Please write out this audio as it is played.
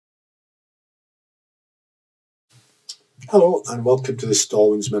Hello and welcome to this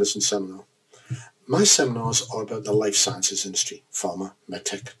Darwin's Medicine Seminar. My seminars are about the life sciences industry, pharma,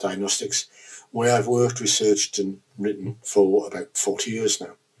 medtech, diagnostics, where I've worked, researched and written for about 40 years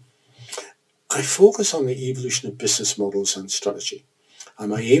now. I focus on the evolution of business models and strategy, and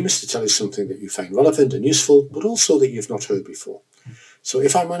my aim is to tell you something that you find relevant and useful, but also that you've not heard before. So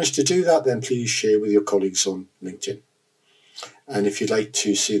if I manage to do that, then please share with your colleagues on LinkedIn. And if you'd like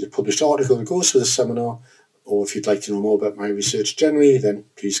to see the published article that goes with the seminar, or if you'd like to know more about my research generally, then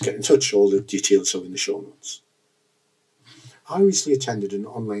please get in touch. All the details are in the show notes. I recently attended an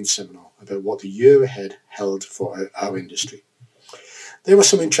online seminar about what the year ahead held for our industry. There were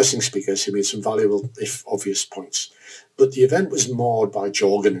some interesting speakers who made some valuable, if obvious, points, but the event was marred by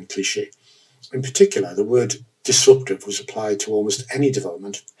jargon and cliché. In particular, the word disruptive was applied to almost any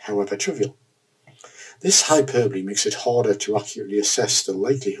development, however trivial. This hyperbole makes it harder to accurately assess the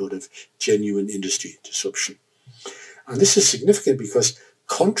likelihood of genuine industry disruption. And this is significant because,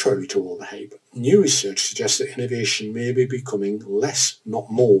 contrary to all the hype, new research suggests that innovation may be becoming less, not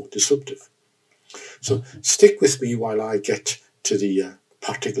more, disruptive. So stick with me while I get to the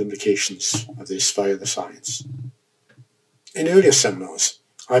practical implications of this via the science. In earlier seminars,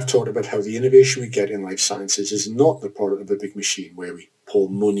 I've talked about how the innovation we get in life sciences is not the product of a big machine where we pour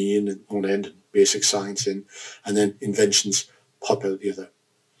money in at one end and basic science in, and then inventions pop out the other.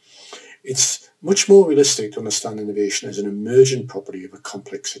 It's much more realistic to understand innovation as an emergent property of a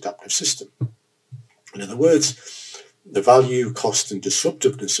complex adaptive system. In other words, the value, cost and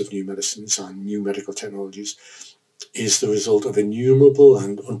disruptiveness of new medicines and new medical technologies is the result of innumerable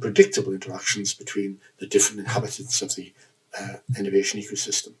and unpredictable interactions between the different inhabitants of the innovation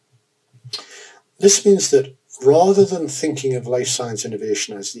ecosystem. This means that rather than thinking of life science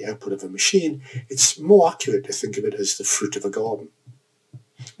innovation as the output of a machine, it's more accurate to think of it as the fruit of a garden.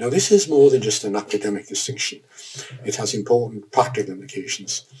 Now, this is more than just an academic distinction. It has important practical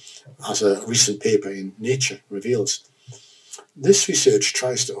implications, as a recent paper in Nature reveals. This research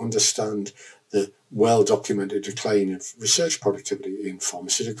tries to understand the well-documented decline of research productivity in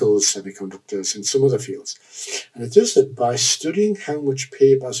pharmaceuticals, semiconductors, and some other fields. And it does that by studying how much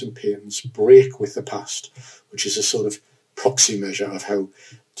papers and patents break with the past, which is a sort of proxy measure of how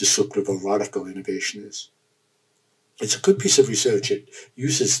disruptive or radical innovation is. It's a good piece of research. It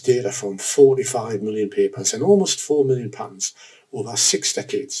uses data from 45 million papers and almost 4 million patents over 6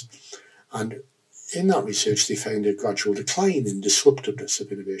 decades. And in that research, they found a gradual decline in disruptiveness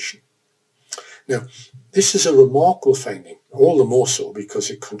of innovation. Now, this is a remarkable finding, all the more so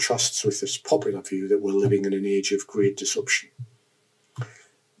because it contrasts with this popular view that we're living in an age of great disruption.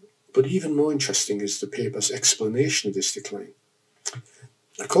 But even more interesting is the paper's explanation of this decline.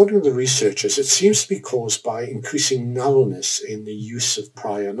 According to the researchers, it seems to be caused by increasing narrowness in the use of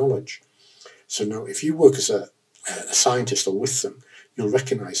prior knowledge. So now, if you work as a scientist or with them, you'll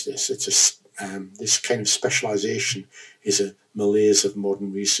recognise this. This kind of specialisation is a malaise of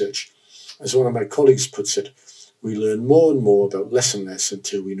modern research. As one of my colleagues puts it, we learn more and more about less and less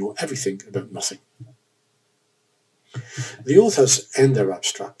until we know everything about nothing. The authors end their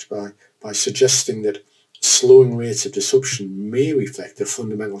abstract by suggesting that slowing rates of disruption may reflect a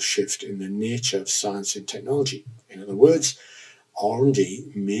fundamental shift in the nature of science and technology. In other words,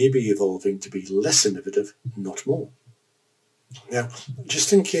 R&D may be evolving to be less innovative, not more. Now,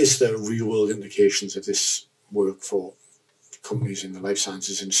 just in case the real-world implications of this work for companies in the life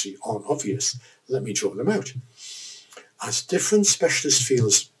sciences industry aren't obvious, let me draw them out. As different specialist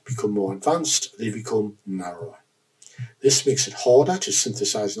fields become more advanced, they become narrower. This makes it harder to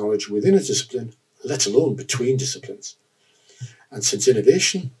synthesize knowledge within a discipline, let alone between disciplines. And since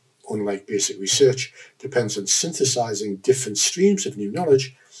innovation, unlike basic research, depends on synthesizing different streams of new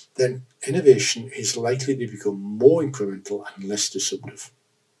knowledge, then innovation is likely to become more incremental and less disruptive.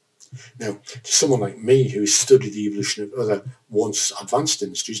 Now, to someone like me who studied the evolution of other once advanced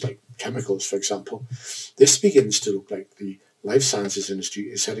industries, like chemicals, for example, this begins to look like the life sciences industry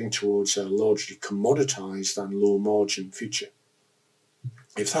is heading towards a largely commoditized and low-margin future.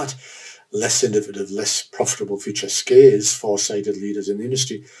 If that less innovative, less profitable future scares far-sighted leaders in the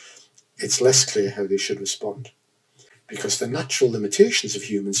industry, it's less clear how they should respond, because the natural limitations of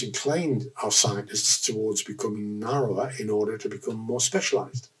humans incline our scientists towards becoming narrower in order to become more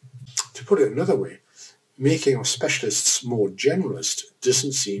specialized. To put it another way, making our specialists more generalist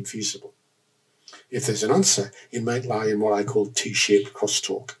doesn't seem feasible. If there's an answer, it might lie in what I call T-shaped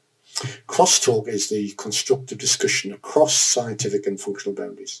crosstalk. Crosstalk is the constructive discussion across scientific and functional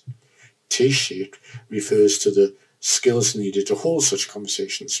boundaries. T-shaped refers to the skills needed to hold such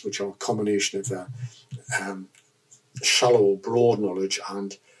conversations, which are a combination of shallow, broad knowledge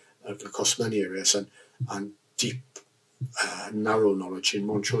and across many areas and deep narrow knowledge in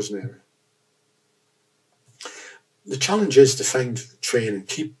one chosen area. The challenge is to find, train and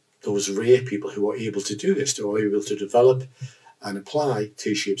keep those rare people who are able to do this, who are able to develop and apply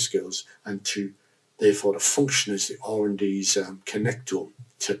T-shaped skills and to therefore to function as the R&D's connectome,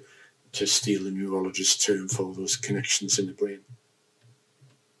 to steal the neurologist's term for those connections in the brain.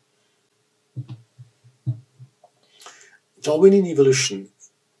 Darwinian evolution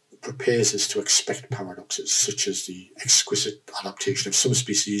prepares us to expect paradoxes, such as the exquisite adaptation of some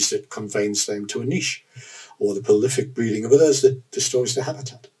species that confines them to a niche, or the prolific breeding of others that destroys their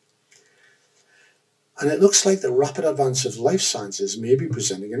habitat. And it looks like the rapid advance of life sciences may be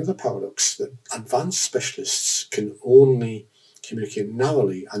presenting another paradox, that advanced specialists can only communicate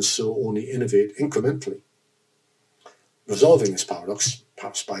narrowly and so only innovate incrementally. Resolving this paradox,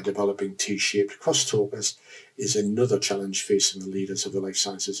 perhaps by developing T-shaped crosstalkers, is another challenge facing the leaders of the life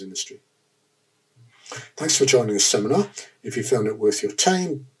sciences industry. Thanks for joining this seminar. If you found it worth your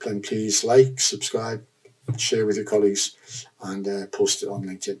time, then please like, subscribe, share with your colleagues, and post it on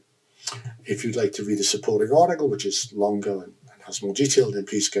LinkedIn. If you'd like to read a supporting article, which is longer and has more detail, then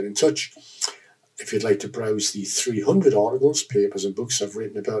please get in touch. If you'd like to browse the 300 articles, papers and books I've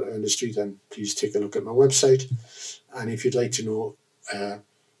written about our industry, then please take a look at my website. And if you'd like to know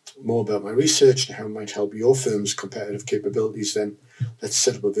more about my research and how it might help your firm's competitive capabilities, then let's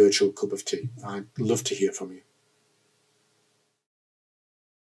set up a virtual cup of tea. I'd love to hear from you.